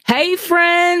Hey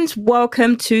friends,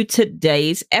 welcome to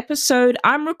today's episode.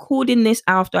 I'm recording this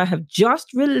after I have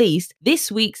just released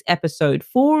this week's episode,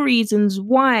 4 reasons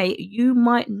why you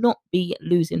might not be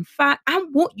losing fat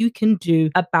and what you can do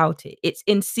about it. It's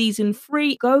in season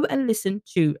 3. Go and listen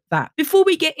to that. Before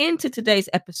we get into today's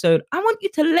episode, I want you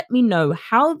to let me know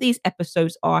how these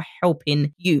episodes are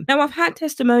helping you. Now, I've had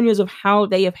testimonials of how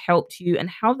they have helped you and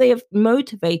how they have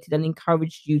motivated and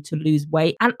encouraged you to lose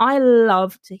weight, and I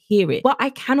love to hear it. But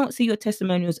I cannot see your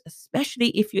testimonials, especially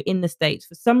if you're in the States.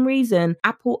 For some reason,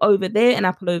 Apple over there and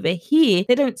Apple over here,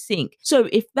 they don't sync. So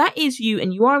if that is you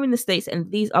and you are in the States and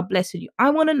these are blessing you, I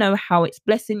want to know how it's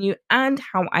blessing you and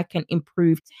how I can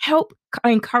improve to help. I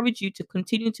encourage you to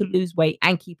continue to lose weight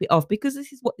and keep it off, because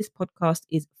this is what this podcast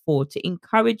is for, to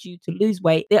encourage you to lose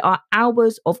weight. There are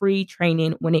hours of free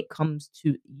training when it comes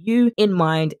to you in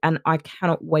mind, and I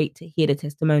cannot wait to hear the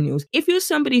testimonials. If you're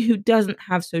somebody who doesn't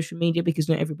have social media, because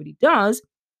not everybody does,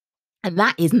 and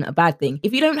that isn't a bad thing.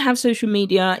 If you don't have social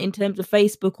media in terms of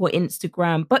Facebook or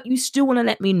Instagram, but you still want to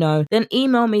let me know, then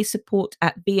email me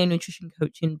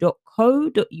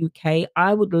support@vanutritioncoaching.co.uk.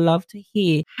 I would love to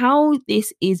hear how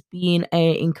this is being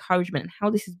an encouragement and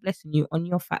how this is blessing you on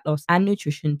your fat loss and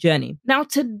nutrition journey. Now,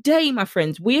 today, my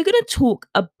friends, we are going to talk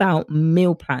about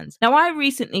meal plans. Now, I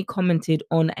recently commented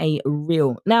on a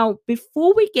reel. Now,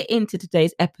 before we get into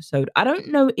today's episode, I don't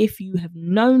know if you have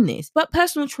known this, but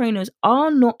personal trainers are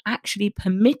not actually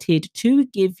permitted to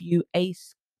give you a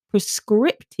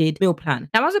prescripted meal plan.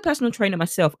 Now, as a personal trainer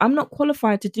myself, I'm not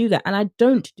qualified to do that, and I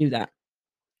don't do that.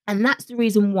 And that's the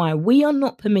reason why we are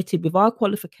not permitted, with our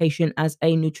qualification as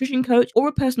a nutrition coach or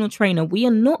a personal trainer, we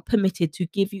are not permitted to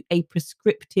give you a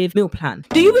prescriptive meal plan.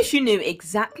 Do you wish you knew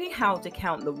exactly how to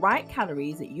count the right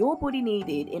calories that your body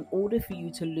needed in order for you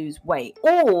to lose weight?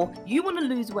 Or you want to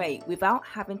lose weight without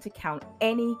having to count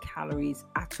any calories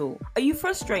at all? Are you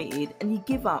frustrated and you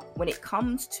give up when it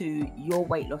comes to your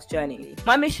weight loss journey?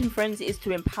 My mission, friends, is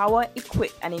to empower,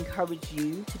 equip, and encourage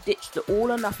you to ditch the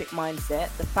all or nothing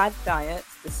mindset, the fad diets,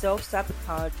 the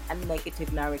self-sabotage and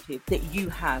negative narrative that you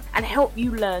have, and help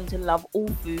you learn to love all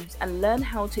foods and learn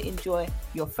how to enjoy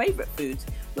your favorite foods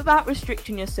without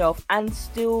restricting yourself and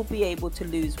still be able to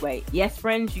lose weight. Yes,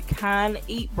 friends, you can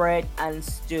eat bread and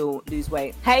still lose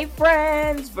weight. Hey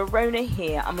friends, Verona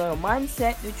here. I'm a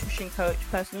mindset, nutrition coach,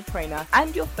 personal trainer,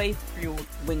 and your faith-fueled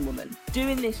wing woman,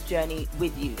 doing this journey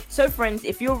with you. So friends,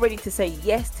 if you're ready to say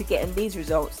yes to getting these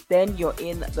results, then you're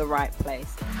in the right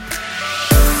place.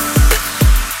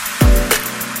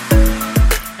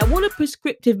 What a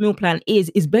prescriptive meal plan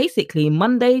is basically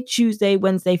Monday, Tuesday,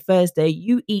 Wednesday, Thursday,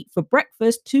 you eat for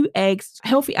breakfast 2 eggs,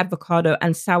 healthy avocado,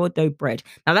 and sourdough bread.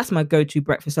 Now, that's my go-to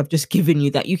breakfast. I've just given you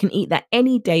that. You can eat that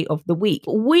any day of the week.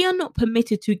 We are not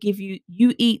permitted to give you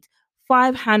eat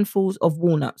 5 handfuls of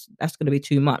walnuts. That's going to be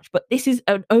too much, but this is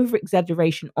an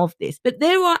over-exaggeration of this. But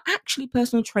there are actually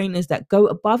personal trainers that go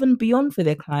above and beyond for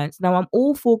their clients. Now, I'm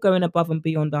all for going above and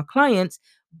beyond our clients,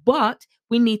 but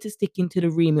we need to stick into the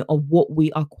remit of what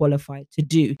we are qualified to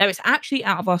do. Now, it's actually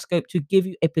out of our scope to give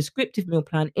you a prescriptive meal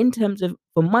plan in terms of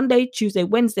for Monday, Tuesday,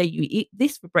 Wednesday, you eat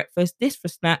this for breakfast, this for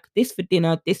snack, this for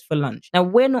dinner, this for lunch. Now,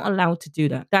 we're not allowed to do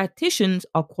that. Dietitians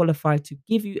are qualified to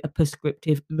give you a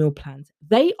prescriptive meal plan.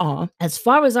 They are, as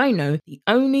far as I know, the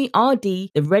only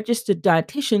RD, the registered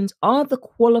dietitians are the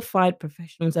qualified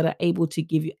professionals that are able to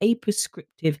give you a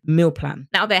prescriptive meal plan.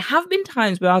 Now, there have been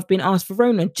times where I've been asked,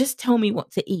 Verona, just tell me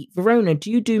what to eat. Verona, do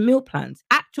you do meal plans?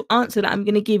 Actual answer that I'm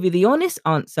going to give you, the honest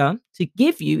answer to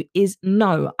give you is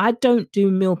no, I don't do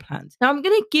meal plans. Now, I'm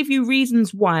going to give you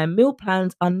reasons why meal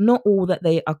plans are not all that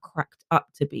they are cracked up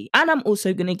to be. And I'm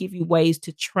also going to give you ways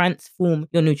to transform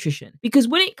your nutrition. Because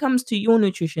when it comes to your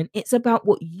nutrition, it's about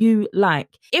what you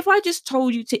like. If I just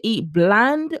told you to eat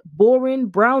bland, boring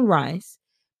brown rice,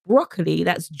 broccoli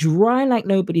that's dry like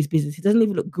nobody's business, it doesn't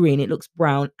even look green, it looks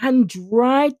brown, and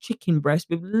dried chicken breast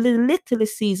with the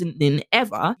littlest seasoning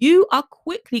ever, you are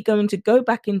quickly going to go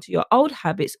back into your old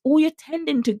habits, or you're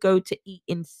tending to go to eat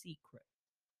in secret.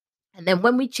 And then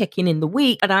when we check in the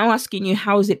week and I'm asking you,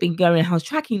 how's it been going? How's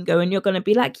tracking going? You're going to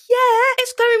be like, yeah,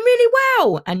 it's going really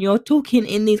well. And you're talking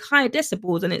in these high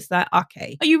decibels. And it's like,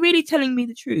 okay, are you really telling me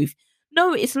the truth?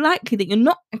 No, it's likely that you're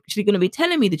not actually going to be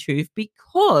telling me the truth,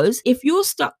 because if you're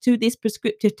stuck to this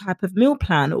prescriptive type of meal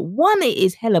plan, 1, it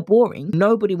is hella boring.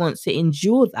 Nobody wants to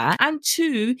endure that. And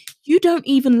 2, you don't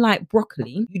even like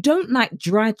broccoli. You don't like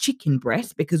dry chicken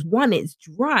breast because 1, it's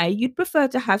dry. You'd prefer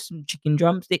to have some chicken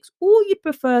drumsticks, or you'd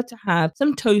prefer to have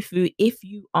some tofu if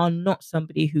you are not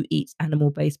somebody who eats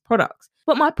animal-based products.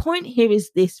 But my point here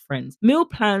is this, friends. Meal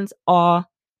plans are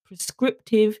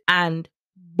prescriptive and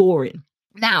boring.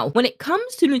 Now, when it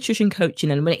comes to nutrition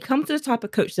coaching and when it comes to the type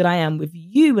of coach that I am with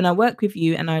you, and I work with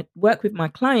you and I work with my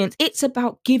clients, it's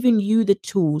about giving you the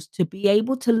tools to be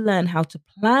able to learn how to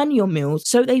plan your meals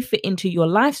so they fit into your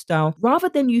lifestyle rather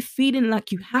than you feeling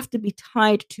like you have to be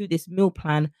tied to this meal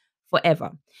plan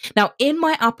forever. Now, in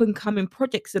my up and coming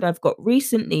projects that I've got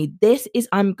recently,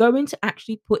 I'm going to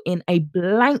actually put in a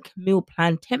blank meal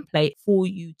plan template for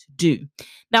you to do.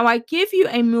 Now, I give you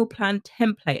a meal plan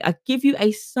template. I give you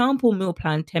a sample meal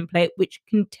plan template, which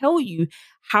can tell you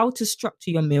how to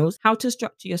structure your meals, how to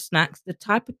structure your snacks, the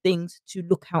type of things to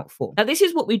look out for. Now, this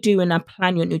is what we do in our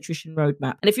Plan Your Nutrition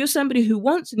Roadmap. And if you're somebody who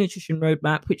wants a nutrition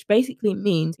roadmap, which basically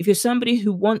means if you're somebody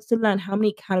who wants to learn how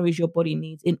many calories your body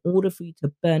needs in order for you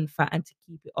to burn fat and to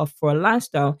keep it off for a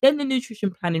lifestyle, then the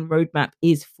nutrition planning roadmap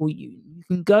is for you. You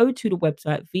can go to the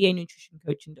website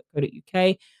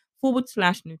vanutritioncoaching.co.uk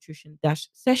 /nutrition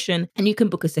session and you can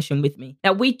book a session with me.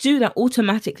 Now, we do that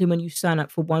automatically when you sign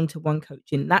up for one-to-one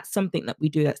coaching. That's something that we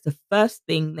do. That's the first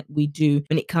thing that we do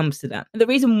when it comes to that. And the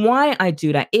reason why I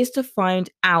do that is to find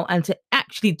out and to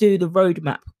actually do the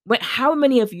roadmap. How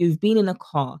many of you have been in a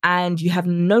car and you have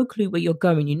no clue where you're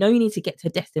going? You know you need to get to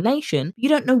a destination, but you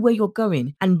don't know where you're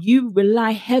going, and you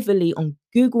rely heavily on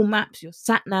Google Maps, your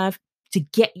sat nav, to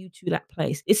get you to that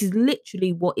place. This is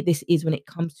literally what this is when it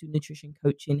comes to nutrition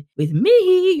coaching with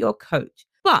me, your coach.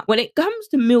 But when it comes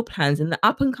to meal plans and the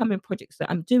up and coming projects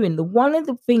that I'm doing, one of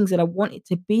the things that I wanted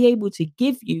to be able to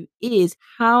give you is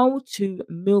how to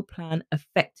meal plan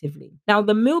effectively. Now,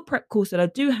 the meal prep course that I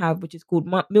do have, which is called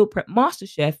Meal Prep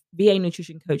MasterChef,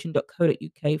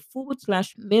 vanutritioncoaching.co.uk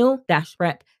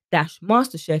 /meal-prep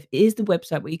MasterChef is the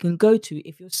website where you can go to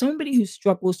if you're somebody who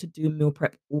struggles to do meal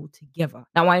prep altogether.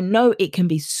 Now, I know it can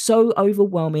be so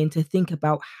overwhelming to think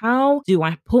about, how do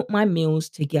I put my meals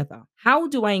together? How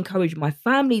do I encourage my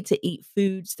family to eat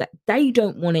foods that they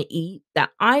don't want to eat, that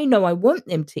I know I want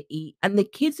them to eat? And the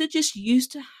kids are just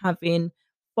used to having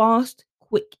fast,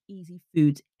 quick, easy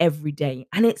foods every day.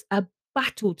 And it's a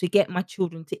battle to get my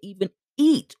children to even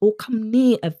eat or come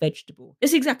near a vegetable.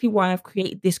 That's exactly why I've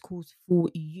created this course for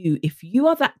you. If you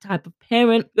are that type of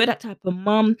parent, you're that type of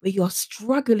mum where you're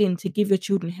struggling to give your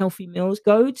children healthy meals,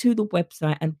 go to the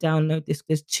website and download this.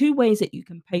 There's two ways that you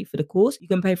can pay for the course. You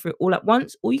can pay for it all at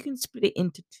once, or you can split it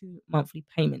into 2 monthly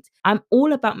payments. I'm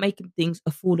all about making things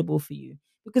affordable for you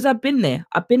because I've been there.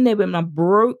 I've been there when I'm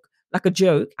broke like a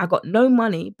joke. I got no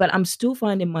money, but I'm still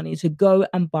finding money to go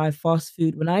and buy fast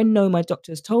food when I know my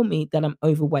doctor has told me that I'm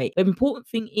overweight. The important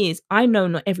thing is, I know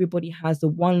not everybody has the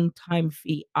one-time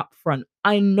fee up front.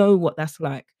 I know what that's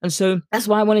like. And so that's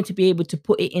why I wanted to be able to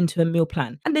put it into a meal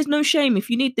plan. And there's no shame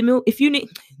if you need the meal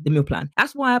plan.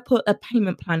 That's why I put a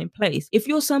payment plan in place. If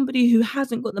you're somebody who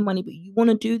hasn't got the money, but you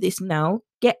want to do this now,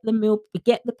 get the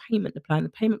payment plan. The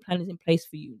payment plan is in place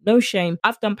for you. No shame.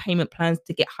 I've done payment plans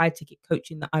to get high ticket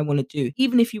coaching that I want to do.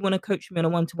 Even if you want to coach me on a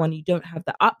one-to-one, you don't have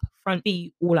the upfront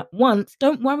fee all at once.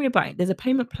 Don't worry about it. There's a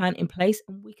payment plan in place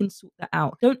and we can sort that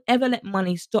out. Don't ever let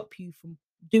money stop you from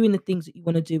doing the things that you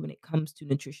want to do when it comes to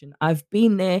nutrition. I've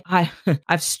been there.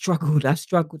 I've struggled.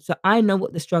 So I know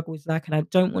what the struggle is like, and I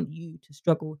don't want you to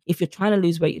struggle. If you're trying to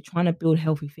lose weight, you're trying to build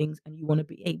healthy things and you want to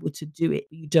be able to do it,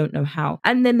 but you don't know how.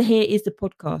 And then here is the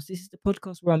podcast. This is the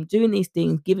podcast where I'm doing these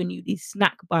things, giving you these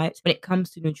snack bites when it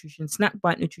comes to nutrition, snack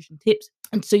bite nutrition tips,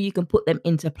 and so you can put them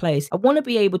into place. I want to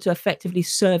be able to effectively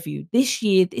serve you. This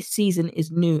season is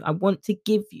new. I want to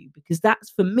give you, because that's,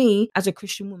 for me as a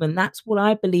Christian woman, that's what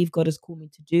I believe God has called me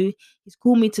to do. He's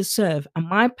called me to serve. And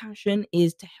my passion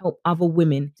is to help other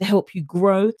women, to help you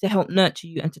grow, to help nurture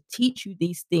you, and to teach you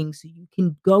these things so you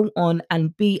can go on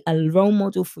and be a role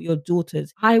model for your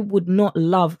daughters. I would not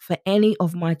love for any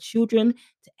of my children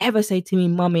to ever say to me,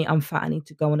 "Mummy, I'm fat, I need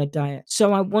to go on a diet."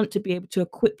 So I want to be able to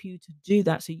equip you to do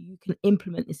that so you can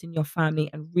implement this in your family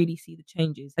and really see the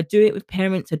changes. I do it with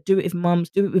parents, I do it with mums,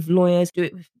 do it with lawyers, do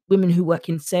it with women who work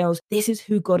in sales. This is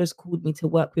who God has called me to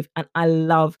work with, and I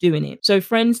love doing it. So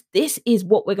friends, this is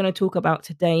what we're going to talk about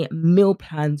today: meal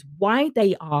plans, why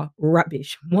they are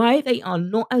rubbish, why they are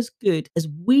not as good as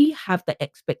we have the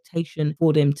expectation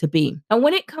for them to be. And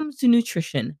when it comes to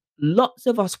nutrition, lots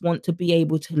of us want to be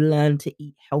able to learn to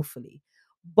eat healthily.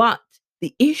 But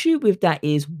the issue with that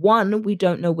is, one, we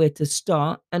don't know where to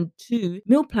start. And two,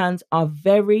 meal plans are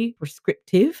very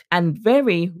prescriptive and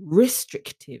very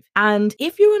restrictive. And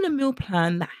if you're in a meal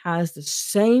plan that has the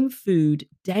same food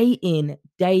day in,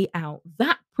 day out,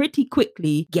 that pretty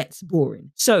quickly gets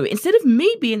boring. So instead of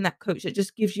me being that coach that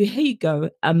just gives you, here you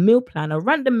go, a meal plan, a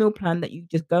random meal plan that you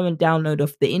just go and download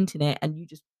off the internet and you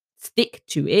just stick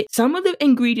to it. Some of the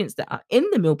ingredients that are in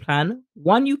the meal plan,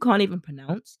 one, you can't even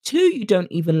pronounce, two, you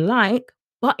don't even like,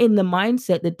 But in the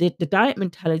mindset, the diet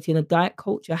mentality and the diet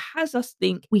culture has us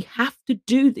think we have to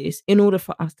do this in order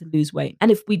for us to lose weight. And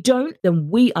if we don't, then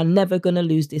we are never going to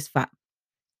lose this fat.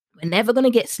 We're never going to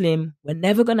get slim. We're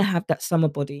never going to have that summer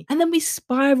body. And then we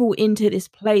spiral into this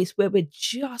place where we're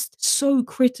just so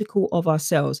critical of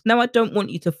ourselves. Now, I don't want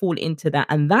you to fall into that.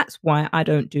 And that's why I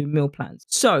don't do meal plans.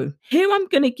 So here I'm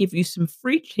going to give you some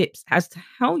free tips as to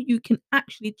how you can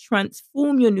actually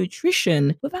transform your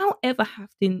nutrition without ever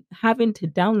having to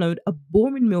download a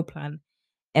boring meal plan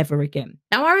ever again.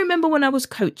 Now, I remember when I was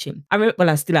coaching,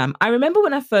 I still am. I remember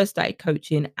when I first started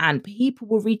coaching and people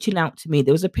were reaching out to me.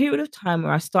 There was a period of time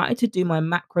where I started to do my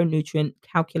macronutrient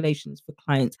calculations for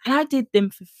clients, and I did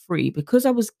them for free because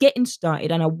I was getting started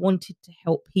and I wanted to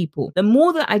help people. The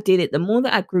more that I did it, the more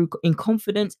that I grew in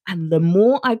confidence, and the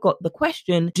more I got the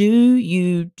question, do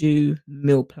you do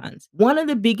meal plans? One of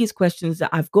the biggest questions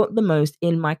that I've got the most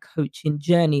in my coaching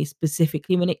journey,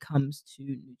 specifically when it comes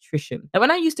to nutrition. Now,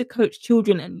 when I used to coach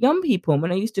children and young people,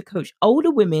 when I used to coach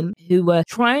older women who were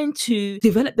trying to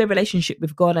develop their relationship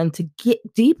with God and to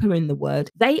get deeper in the word,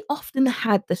 they often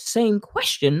had the same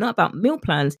question, not about meal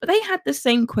plans, but they had the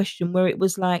same question where it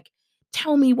was like,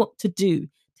 tell me what to do.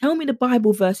 Tell me the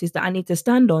Bible verses that I need to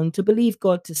stand on to believe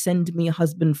God to send me a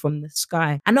husband from the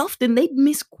sky. And often they'd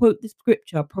misquote the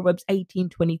scripture, Proverbs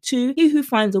 18:22, he who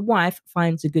finds a wife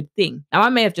finds a good thing. Now, I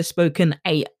may have just spoken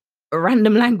a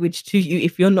random language to you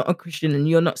if you're not a Christian and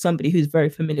you're not somebody who's very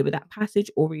familiar with that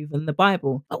passage or even the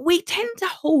Bible. But we tend to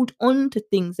hold on to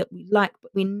things that we like,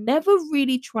 but we never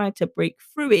really try to break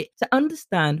through it to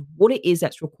understand what it is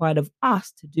that's required of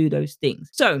us to do those things.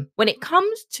 So when it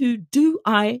comes to do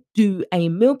I do a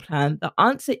meal plan, the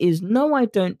answer is no, I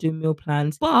don't do meal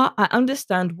plans, but I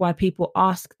understand why people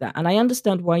ask that. And I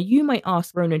understand why you might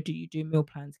ask, Rona, do you do meal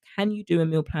plans? Can you do a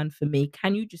meal plan for me?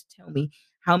 Can you just tell me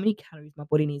how many calories my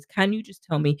body needs? Can you just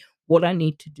tell me what I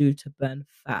need to do to burn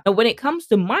fat? Now, when it comes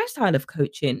to my style of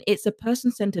coaching, it's a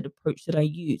person-centered approach that I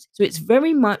use. So it's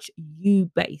very much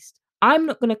you-based. I'm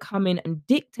not going to come in and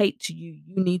dictate to you,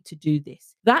 you need to do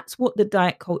this. That's what the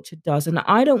diet culture does. And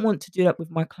I don't want to do that with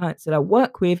my clients that I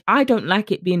work with. I don't like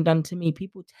it being done to me,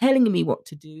 people telling me what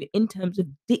to do in terms of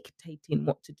dictating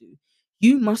what to do.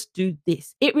 You must do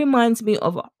this. It reminds me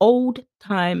of an old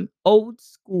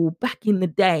school, back in the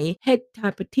day, head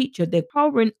type of teacher. They're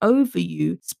powering over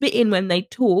you, spitting when they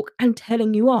talk and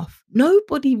telling you off.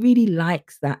 Nobody really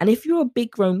likes that. And if you're a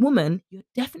big grown woman, you're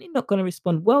definitely not going to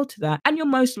respond well to that. And you're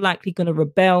most likely going to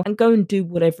rebel and go and do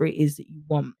whatever it is that you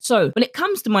want. So when it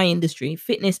comes to my industry,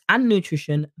 fitness and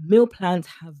nutrition, meal plans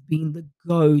have been the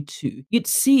go-to. You'd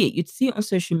see it on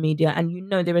social media,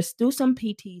 and there are still some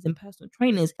PTs and personal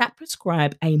trainers that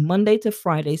prescribe a Monday to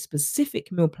Friday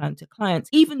specific meal plan to clients,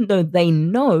 even though they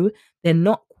know they're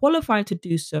not qualified to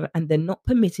do so and they're not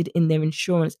permitted in their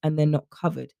insurance and they're not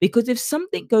covered. Because if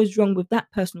something goes wrong with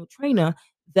that personal trainer,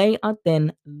 they are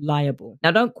then liable.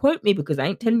 Now, don't quote me because I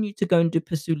ain't telling you to go and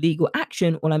pursue legal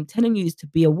action. All I'm telling you is to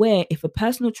be aware if a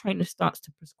personal trainer starts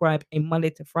to prescribe a Monday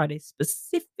to Friday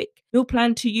specific meal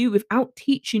plan to you without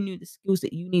teaching you the skills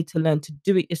that you need to learn to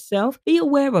do it yourself, be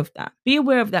aware of that. Be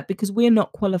aware of that because we're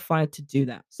not qualified to do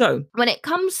that. So when it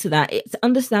comes to that, it's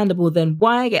understandable then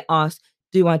why I get asked,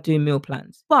 do I do meal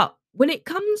plans? But when it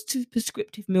comes to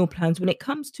prescriptive meal plans, when it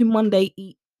comes to Monday,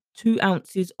 eat 2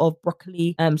 ounces of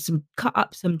broccoli, cut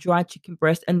up some dry chicken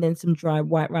breast, and then some dry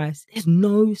white rice. There's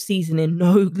no seasoning,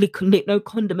 no liquid, no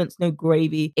condiments, no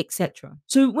gravy, etc.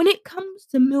 So when it comes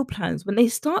to meal plans, when they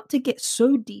start to get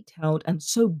so detailed and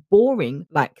so boring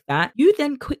like that, you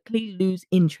then quickly lose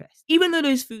interest. Even though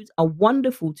those foods are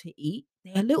wonderful to eat,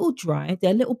 they're a little dry,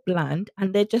 they're a little bland,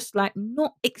 and they're just like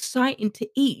not exciting to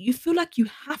eat. You feel like you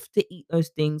have to eat those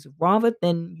things rather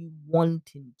than you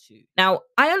wanting to. Now,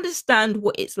 I understand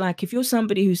what it's like if you're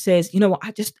somebody who says, you know what, I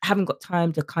just haven't got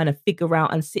time to kind of figure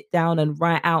out and sit down and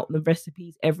write out the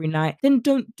recipes every night, then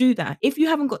don't do that. If you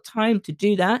haven't got time to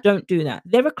do that, don't do that.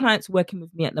 There are clients working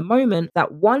with me at the moment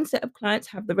that one set of clients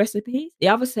have the recipes, the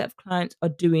other set of clients are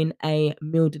doing a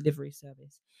meal delivery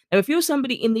service. Now, if you're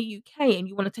somebody in the UK and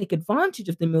you want to take advantage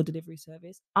of the meal delivery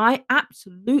service, I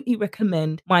absolutely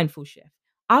recommend Mindful Chef.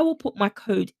 I will put my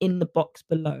code in the box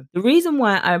below. The reason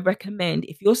why I recommend,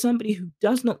 if you're somebody who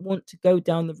does not want to go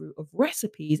down the route of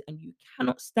recipes and you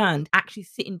cannot stand actually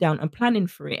sitting down and planning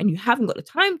for it, and you haven't got the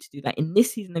time to do that in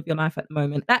this season of your life at the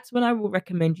moment, that's when I will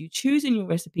recommend you choosing your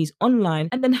recipes online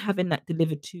and then having that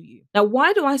delivered to you. Now,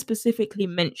 why do I specifically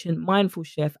mention Mindful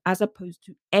Chef as opposed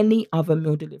to any other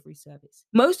meal delivery service?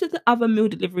 Most of the other meal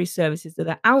delivery services that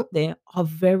are out there are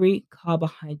very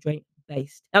carbohydrate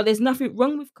based. Now, there's nothing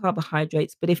wrong with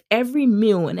carbohydrates, but if every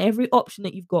meal and every option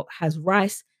that you've got has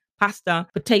rice, pasta,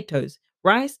 potatoes,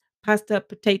 rice, pasta,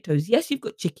 potatoes. Yes, you've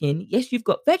got chicken. Yes, you've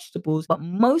got vegetables, but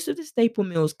most of the staple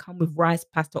meals come with rice,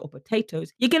 pasta, or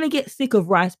potatoes. You're going to get sick of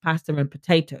rice, pasta, and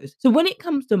potatoes. So when it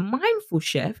comes to Mindful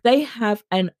Chef, they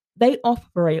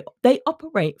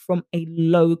operate from a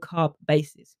low carb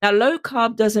basis. Now, low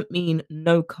carb doesn't mean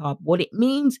no carb. What it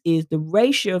means is the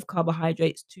ratio of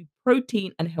carbohydrates to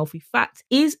protein and healthy fats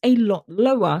is a lot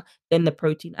lower than the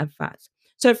protein and fats.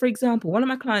 So, for example, one of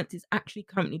my clients is actually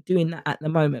currently doing that at the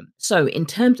moment. So, in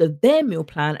terms of their meal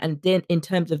plan and then in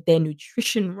terms of their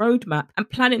nutrition roadmap and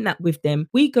planning that with them,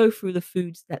 we go through the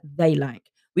foods that they like.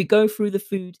 We go through the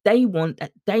foods they want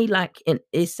that they like and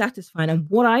is satisfying. And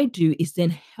what I do is then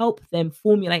help them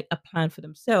formulate a plan for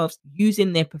themselves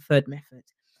using their preferred method.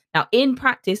 Now, in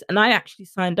practice, and I actually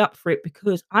signed up for it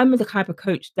because I'm the type of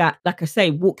coach that, like I say,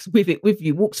 walks with it with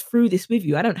you, walks through this with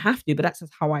you. I don't have to, but that's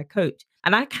just how I coach.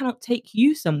 And I cannot take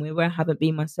you somewhere where I haven't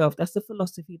been myself. That's the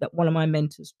philosophy that one of my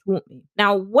mentors taught me.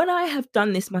 Now, when I have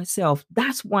done this myself,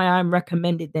 that's why I'm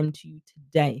recommending them to you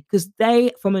today. Because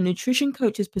they, from a nutrition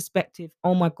coach's perspective,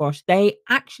 oh my gosh, they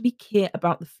actually care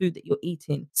about the food that you're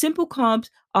eating. Simple carbs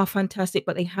are fantastic,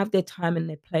 but they have their time and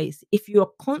their place. If you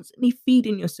are constantly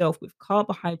feeding yourself with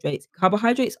carbohydrates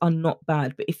are not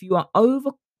bad, but if you are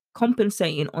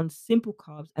overcompensating on simple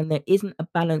carbs and there isn't a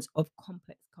balance of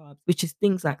complex carbs, which is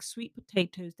things like sweet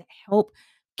potatoes that help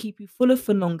keep you fuller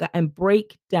for longer and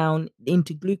break down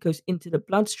into glucose into the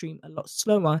bloodstream a lot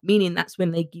slower, meaning that's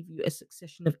when they give you a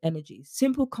succession of energy.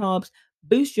 Simple carbs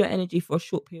boost your energy for a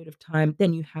short period of time,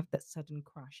 then you have that sudden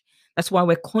crash. That's why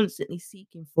we're constantly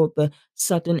seeking for the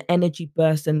sudden energy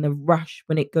burst and the rush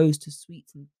when it goes to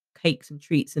sweets and cakes and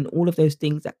treats and all of those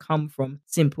things that come from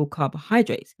simple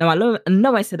carbohydrates. Now, I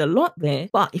know I said a lot there,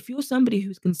 but if you're somebody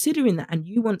who's considering that and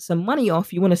you want some money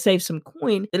off, you want to save some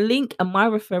coin, the link and my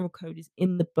referral code is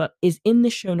in the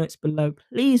show notes below.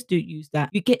 Please do use that.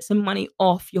 You get some money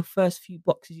off your first few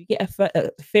boxes. You get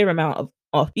a fair amount of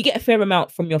off. You get a fair amount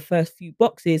from your first few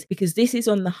boxes because this is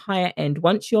on the higher end.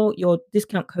 Once your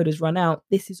discount code has run out,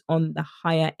 this is on the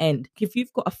higher end. If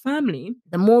you've got a family,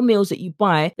 the more meals that you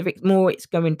buy, the more it's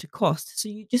going to cost. So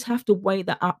you just have to weigh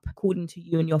that up according to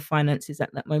you and your finances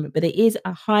at that moment. But it is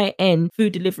a high end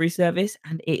food delivery service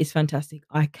and it is fantastic.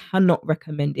 I cannot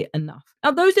recommend it enough.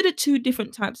 Now, those are the two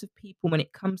different types of people when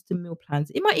it comes to meal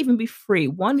plans. It might even be three.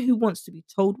 One who wants to be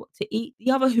told what to eat,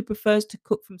 the other who prefers to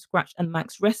cook from scratch and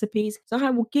likes recipes. So I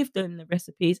will give them the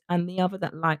recipes, and the other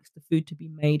that likes the food to be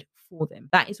made for them.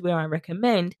 That is where I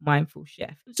recommend Mindful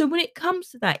Chef. So when it comes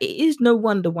to that, it is no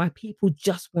wonder why people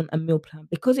just want a meal plan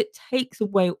because it takes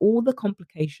away all the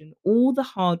complication, all the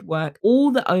hard work,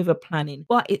 all the over planning.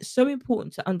 But it's so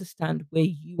important to understand where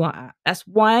you are at. That's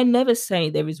why I never say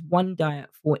there is one diet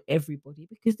for everybody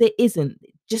because there isn't.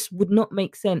 It just would not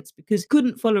make sense because you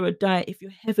couldn't follow a diet if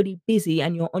you're heavily busy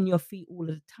and you're on your feet all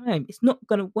of the time. It's not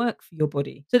going to work for your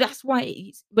body. So that's why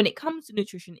when it comes to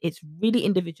nutrition, it's really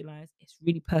individualized, it's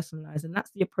really personalized. And that's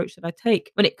the approach that I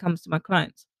take when it comes to my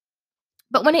clients.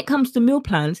 But when it comes to meal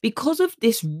plans, because of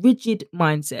this rigid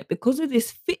mindset, because of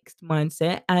this fixed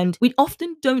mindset, and we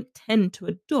often don't tend to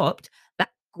adopt that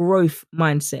growth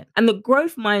mindset. And the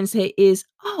growth mindset is,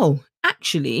 oh,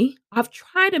 actually, I've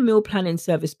tried a meal planning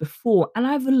service before and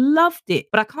I've loved it,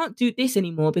 but I can't do this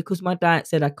anymore because my diet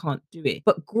said I can't do it.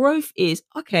 But growth is,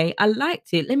 okay, I liked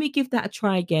it. Let me give that a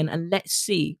try again and let's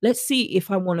see. Let's see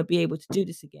if I want to be able to do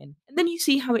this again. And then you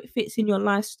see how it fits in your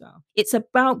lifestyle. It's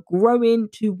about growing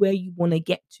to where you want to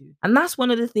get to. And that's one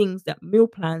of the things that meal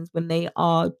plans, when they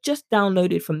are just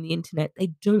downloaded from the internet, they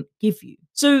don't give you.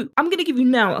 So I'm going to give you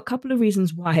now a couple of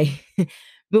reasons why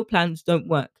meal plans don't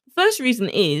work. The first reason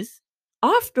is,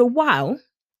 after a while,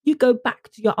 you go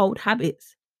back to your old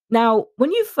habits. Now,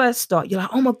 when you first start, you're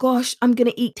like, oh my gosh, I'm going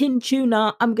to eat tin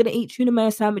tuna. I'm going to eat tuna mayo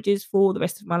sandwiches for the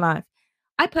rest of my life.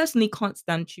 I personally can't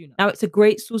stand tuna. Now, it's a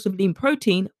great source of lean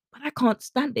protein, but I can't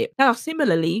stand it. Now,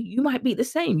 similarly, you might be the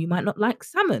same. You might not like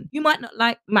salmon. You might not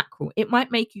like mackerel. It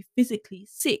might make you physically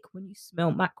sick when you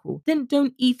smell mackerel. Then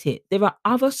don't eat it. There are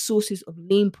other sources of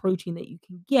lean protein that you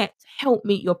can get to help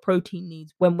meet your protein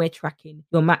needs when we're tracking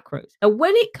your macros. Now,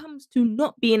 when it comes to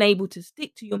not being able to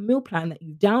stick to your meal plan that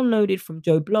you downloaded from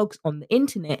Joe Blogs on the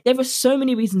internet, there are so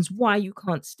many reasons why you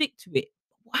can't stick to it.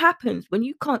 What happens when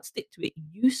you can't stick to it?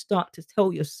 You start to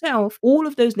tell yourself all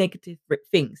of those negative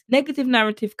things. Negative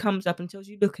narrative comes up and tells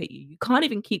you, look at you. You can't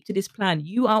even keep to this plan.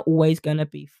 You are always going to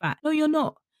be fat. No, you're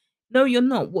not. No, you're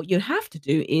not. What you have to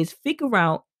do is figure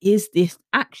out, is this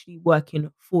actually working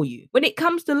for you? When it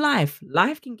comes to life,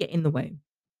 life can get in the way.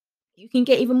 You can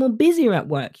get even more busier at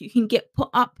work. You can get put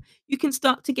up. You can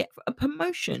start to get a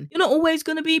promotion. You're not always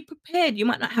going to be prepared. You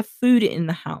might not have food in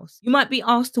the house. You might be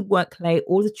asked to work late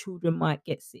or the children might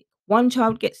get sick. One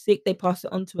child gets sick, they pass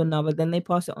it on to another, then they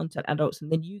pass it on to adults, and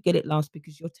then you get it last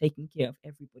because you're taking care of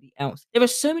everybody else. There are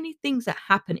so many things that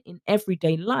happen in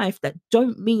everyday life that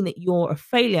don't mean that you're a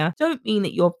failure, don't mean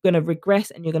that you're going to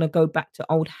regress and you're going to go back to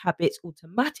old habits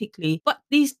automatically. But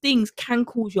these things can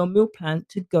cause your meal plan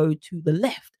to go to the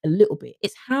left a little bit.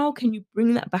 It's how can you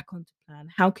bring that back onto plan?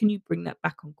 How can you bring that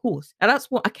back on course? And that's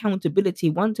what accountability,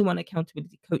 one-to-one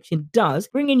accountability coaching does,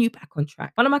 bringing you back on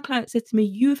track. One of my clients said to me,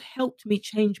 "You've helped me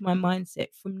change my mindset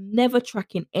from never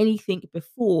tracking anything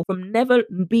before, from never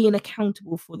being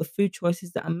accountable for the food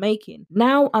choices that I'm making.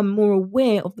 Now I'm more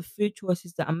aware of the food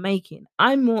choices that I'm making.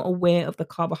 I'm more aware of the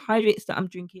carbohydrates that I'm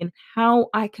drinking, how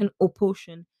I can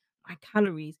apportion my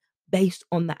calories based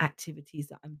on the activities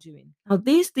that I'm doing." Now,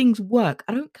 these things work.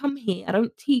 I don't come here, I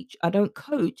don't teach, I don't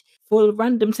coach for the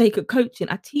random sake of coaching.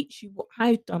 I teach you what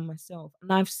I've done myself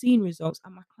and I've seen results,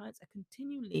 and my clients are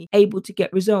continually able to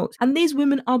get results. And these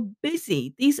women are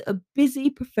busy. These are busy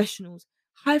professionals,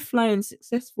 high flying,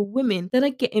 successful women that are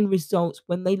getting results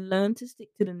when they learn to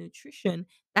stick to the nutrition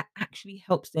that actually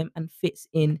helps them and fits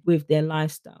in with their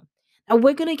lifestyle. And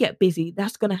we're going to get busy.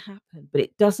 That's going to happen. But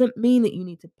it doesn't mean that you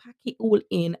need to pack it all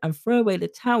in and throw away the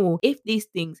towel if these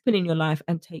things put in your life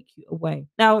and take you away.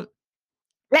 Now,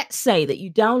 let's say that you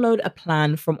download a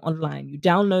plan from online. You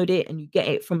download it and you get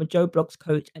it from a Joe Blogs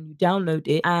coach, and you download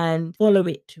it and follow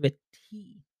it to a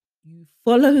T. You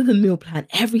follow the meal plan,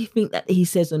 everything that he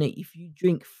says on it. If you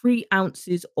drink 3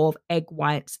 ounces of egg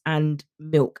whites and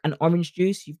milk and orange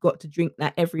juice, you've got to drink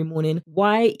that every morning.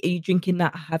 Why are you drinking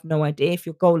that? I have no idea. If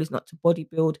your goal is not to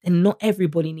bodybuild, then not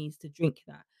everybody needs to drink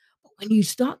that. But when you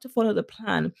start to follow the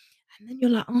plan, and then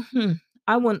you're like,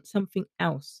 I want something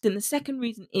else. Then the second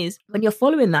reason is when you're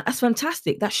following that, that's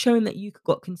fantastic. That's showing that you've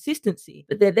got consistency.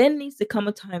 But there then needs to come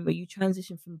a time where you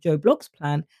transition from Joe Bloggs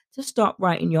plan to start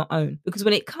writing your own. Because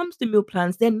when it comes to meal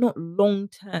plans, they're not long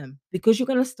term, because you're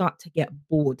going to start to get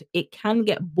bored. It can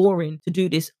get boring to do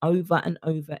this over and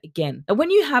over again. And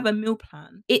when you have a meal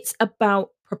plan, it's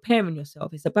about preparing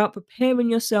yourself. It's about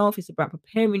preparing yourself. It's about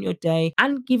preparing your day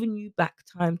and giving you back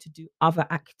time to do other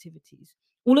activities.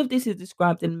 All of this is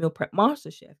described in Meal Prep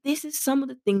MasterChef. This is some of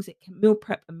the things that meal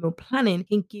prep and meal planning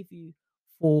can give you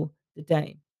for the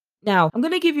day. Now, I'm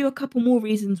going to give you a couple more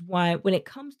reasons why, when it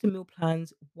comes to meal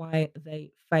plans, why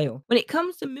they fail. When it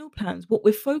comes to meal plans, what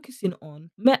we're focusing on,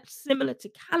 similar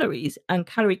to calories and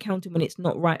calorie counting when it's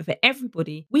not right for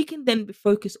everybody, we can then be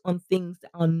focused on things that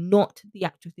are not the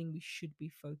actual thing we should be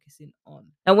focusing on.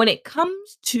 Now, when it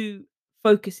comes to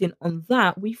focusing on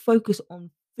that, we focus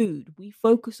on food. We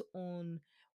focus on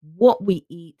what we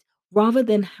eat rather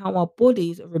than how our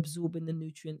bodies are absorbing the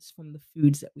nutrients from the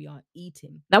foods that we are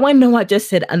eating. Now, I know I just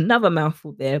said another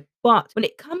mouthful there, but when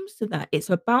it comes to that, it's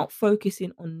about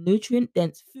focusing on nutrient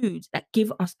dense foods that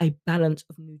give us a balance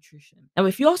of nutrition. Now,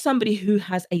 if you're somebody who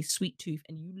has a sweet tooth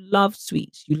and you love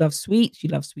sweets, you love sweets,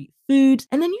 you love sweet foods,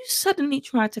 and then you suddenly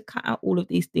try to cut out all of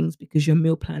these things because your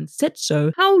meal plan said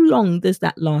so, how long does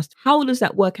that last? How does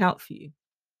that work out for you?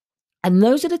 And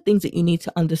those are the things that you need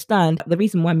to understand. The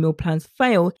reason why meal plans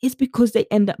fail is because they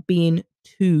end up being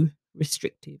too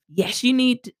restrictive. Yes, you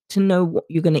need to know what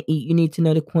you're going to eat. You need to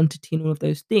know the quantity and all of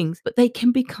those things, but they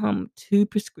can become too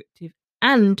prescriptive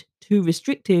and too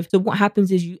restrictive. So what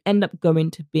happens is you end up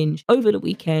going to binge over the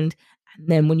weekend. And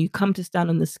then when you come to stand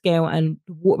on the scale and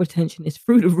the water retention is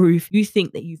through the roof, you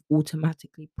think that you've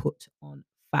automatically put on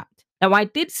fat. Now, I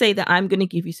did say that I'm going to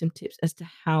give you some tips as to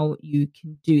how you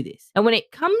can do this. And when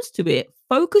it comes to it,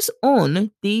 focus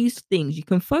on these things. You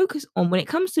can focus on when it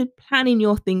comes to planning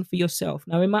your thing for yourself.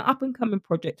 Now, in my up and coming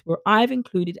project, where I've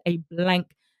included a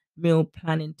blank meal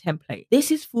planning template, this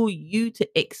is for you to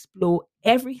explore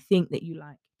everything that you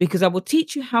like, because I will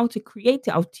teach you how to create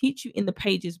it. I'll teach you in the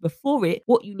pages before it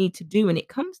what you need to do when it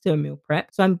comes to a meal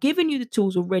prep. So I'm giving you the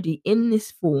tools already in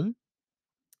this form.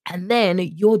 And then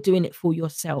you're doing it for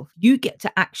yourself. You get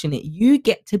to action it. You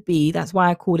get to be, that's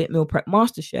why I called it Meal Prep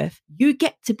MasterChef. You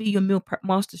get to be your Meal Prep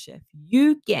MasterChef.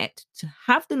 You get to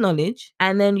have the knowledge,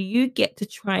 and then you get to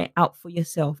try it out for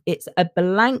yourself. It's a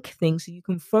blank thing, so you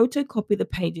can photocopy the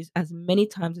pages as many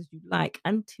times as you like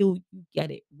until you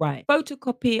get it right.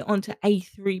 Photocopy it onto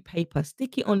A3 paper,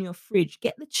 stick it on your fridge,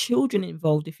 get the children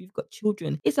involved if you've got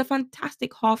children. It's a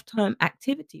fantastic half-time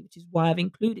activity, which is why I've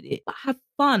included it. But have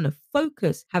fun,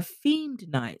 focus, have themed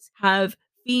nights, have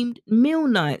themed meal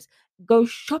nights, go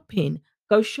shopping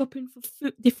for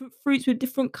different fruits with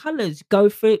different colors, go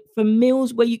for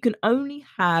meals where you can only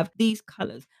have these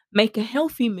colors. Make a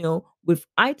healthy meal with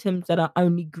items that are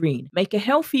only green. Make a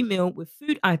healthy meal with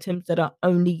food items that are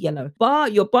only yellow.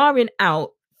 You're barring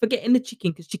out forgetting the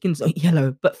chicken because chickens are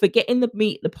yellow, but forgetting the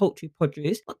meat, the poultry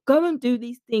produce, but go and do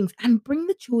these things and bring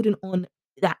the children on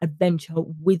that adventure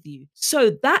with you,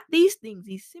 so that these things,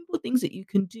 these simple things that you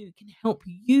can do, can help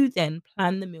you then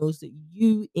plan the meals that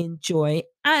you enjoy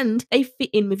and they fit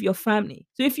in with your family.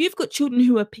 So if you've got children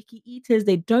who are picky eaters,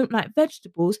 they don't like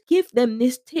vegetables, give them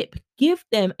this tip. Give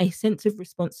them a sense of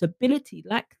responsibility,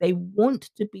 like they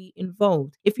want to be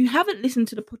involved. If you haven't listened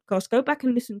to the podcast, go back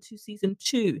and listen to season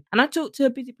 2. And I talked to a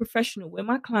busy professional where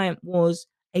my client was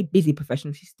a busy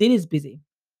professional. She still is busy.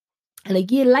 And a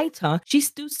year later, she's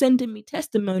still sending me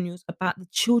testimonials about the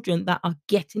children that are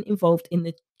getting involved in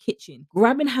the kitchen,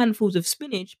 grabbing handfuls of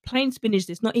spinach, plain spinach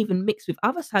that's not even mixed with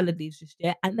other salad leaves just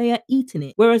yet, and they are eating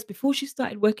it. Whereas before she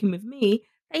started working with me,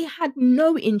 they had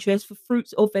no interest for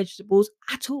fruits or vegetables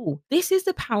at all. This is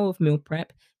the power of meal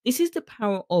prep. This is the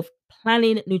power of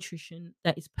planning nutrition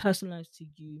that is personalized to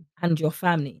you and your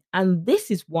family. And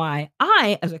this is why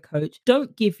I, as a coach,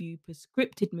 don't give you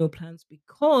prescripted meal plans,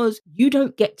 because you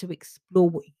don't get to explore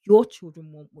what your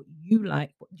children want, what you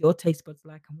like, what your taste buds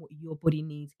like, and what your body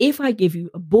needs. If I give you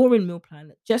a boring meal plan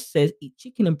that just says eat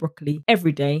chicken and broccoli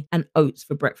every day and oats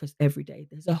for breakfast every day,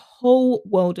 there's a whole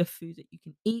world of foods that you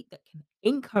can eat that can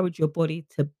encourage your body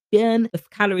to burn the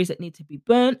calories that need to be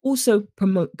burnt, also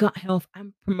promote gut health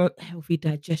and promote healthy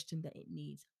digestion that it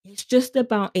needs. It's just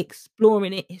about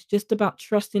exploring it. It's just about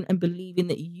trusting and believing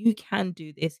that you can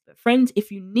do this. But friends,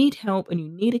 if you need help and you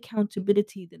need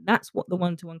accountability, then that's what the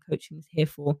one-to-one coaching is here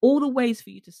for. All the ways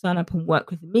for you to sign up and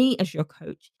work with me as your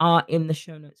coach are in the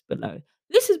show notes below.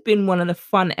 This has been one of the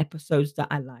fun episodes that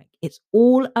I like. It's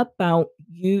all about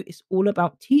you. It's all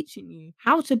about teaching you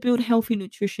how to build healthy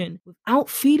nutrition without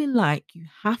feeling like you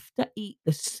have to eat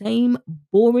the same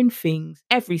boring things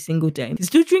every single day. You can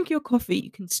still drink your coffee.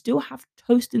 You can still have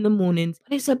toast in the mornings,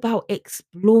 but it's about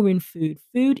exploring food.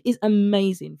 Food is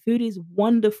amazing. Food is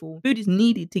wonderful. Food is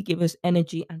needed to give us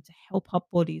energy and to help our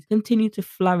bodies continue to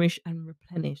flourish and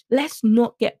replenish. Let's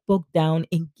not get bogged down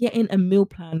in getting a meal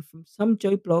plan from some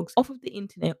Joe Blogs off of the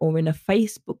internet or in a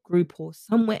Facebook group or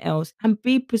somewhere else and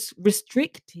be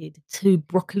restricted to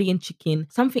broccoli and chicken,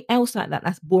 something else like that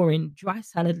that's boring, dry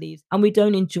salad leaves, and we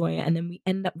don't enjoy it, and then we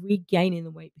end up regaining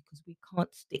the weight because we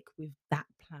can't stick with that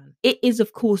plan. It is,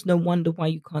 of course, no wonder why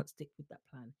you can't stick with that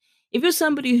plan. If you're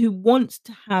somebody who wants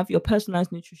to have your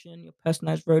personalized nutrition, your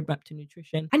personalized roadmap to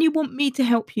nutrition, and you want me to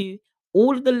help you,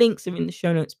 all of the links are in the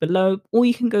show notes below, or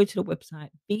you can go to the website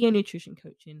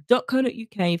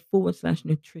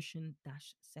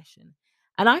vanutritioncoaching.co.uk/nutrition-session.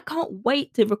 And I can't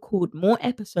wait to record more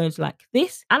episodes like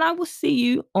this, and I will see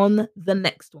you on the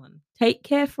next one. Take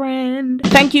care, friend.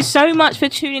 Thank you so much for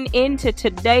tuning in to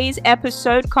today's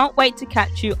episode. Can't wait to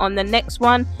catch you on the next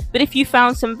one. But if you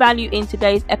found some value in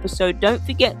today's episode, don't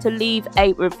forget to leave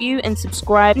a review and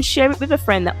subscribe and share it with a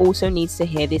friend that also needs to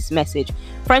hear this message.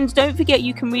 Friends, don't forget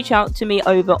you can reach out to me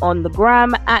over on the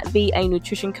gram at VA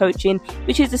Nutrition Coaching,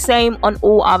 which is the same on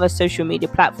all other social media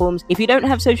platforms. If you don't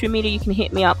have social media, you can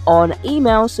hit me up on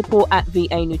email,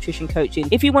 support@VA Nutrition Coaching.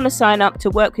 If you want to sign up to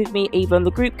work with me either on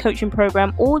the group coaching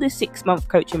program or the 6-month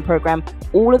coaching program,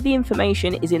 all of the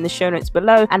information is in the show notes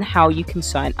below and how you can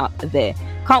sign up there.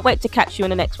 Can't wait to catch you in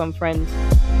the next one, friends.